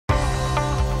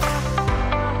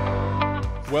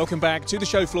Welcome back to the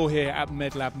show floor here at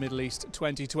Medlab Middle East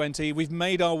 2020. We've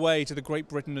made our way to the Great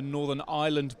Britain and Northern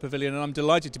Ireland Pavilion, and I'm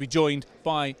delighted to be joined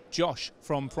by Josh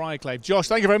from Priorclave. Josh,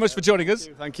 thank you very much for joining us.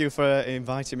 Thank you for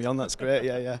inviting me on, that's great,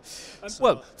 yeah.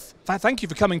 Well, thank you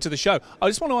for coming to the show. I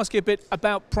just want to ask you a bit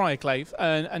about Priorclave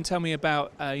and tell me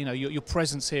about your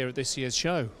presence here at this year's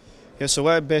show. Yeah, so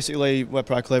we're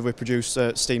Priorclave. We produce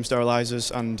steam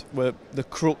sterilisers, and we're the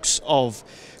crux of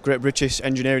Great British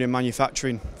engineering and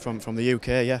manufacturing from the UK.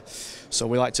 Yeah, so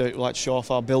we like to show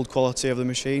off our build quality of the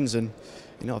machines and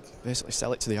basically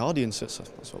sell it to the audience. That's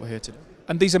what we're here to do.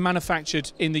 And these are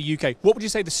manufactured in the UK. What would you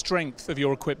say the strength of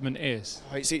your equipment is?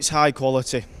 It's high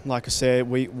quality. Like I say,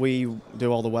 we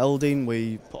do all the welding,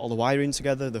 we put all the wiring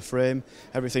together, the frame,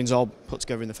 everything's all put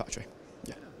together in the factory.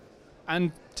 Yeah.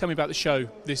 And tell me about the show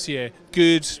this year.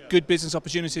 Good business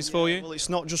opportunities for you? Well, it's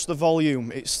not just the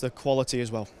volume, it's the quality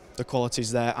as well. The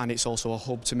quality's there, and it's also a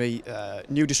hub to meet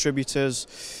new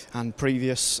distributors and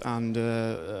previous, and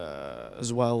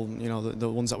as well, the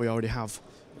ones that we already have.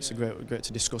 It's great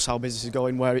to discuss how business is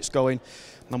going, where it's going,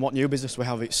 and what new business we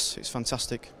have. It's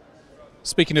fantastic.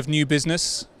 Speaking of new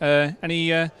business,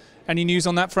 any news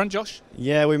on that front, Josh?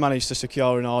 Yeah, we managed to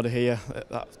secure an order here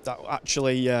that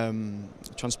actually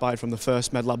transpired from the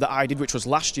first Medlab that I did, which was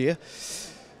last year.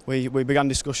 We began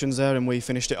discussions there and we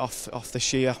finished it off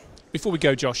this year. Before we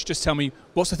go, Josh, just tell me,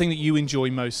 what's the thing that you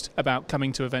enjoy most about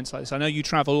coming to events like this? I know you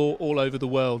travel all over the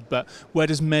world, but where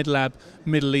does Medlab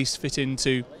Middle East fit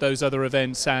into those other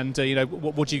events, and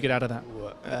what do you get out of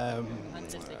that?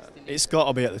 It's got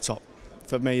to be at the top.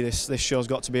 For me, this show's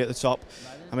got to be at the top.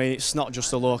 I mean, it's not just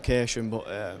the location, but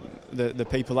the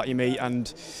people that you meet,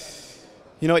 and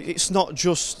it's not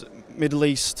just Middle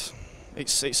East.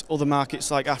 It's other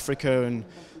markets like Africa, and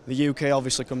the UK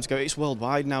obviously comes together. It's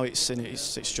worldwide now. It's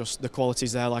just the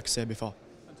quality's there, like I said before.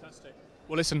 Fantastic.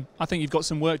 Well, listen, I think you've got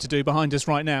some work to do behind us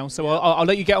right now, so I'll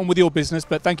let you get on with your business.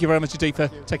 But thank you very much indeed for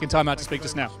taking time out to speak to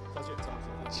us now.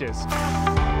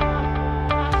 Cheers.